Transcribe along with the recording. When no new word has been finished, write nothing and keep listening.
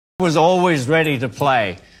Was always ready to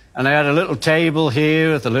play. And I had a little table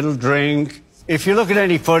here with a little drink. If you look at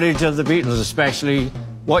any footage of the Beatles especially,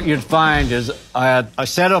 what you'd find is I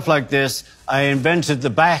set up like this. I invented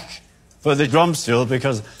the back for the drum stool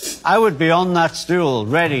because I would be on that stool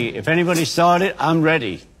ready. If anybody started, I'm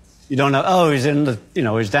ready. You don't know, oh, he's in the, you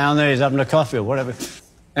know, he's down there, he's having a coffee or whatever.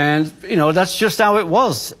 And, you know, that's just how it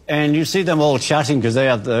was. And you see them all chatting because they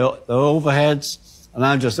have the overheads. And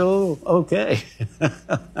I'm just, oh, okay.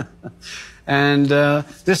 And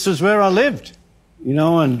this was where I lived, you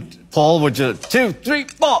know, and Paul would just, 2, 3,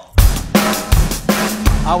 4.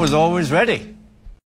 I was always ready.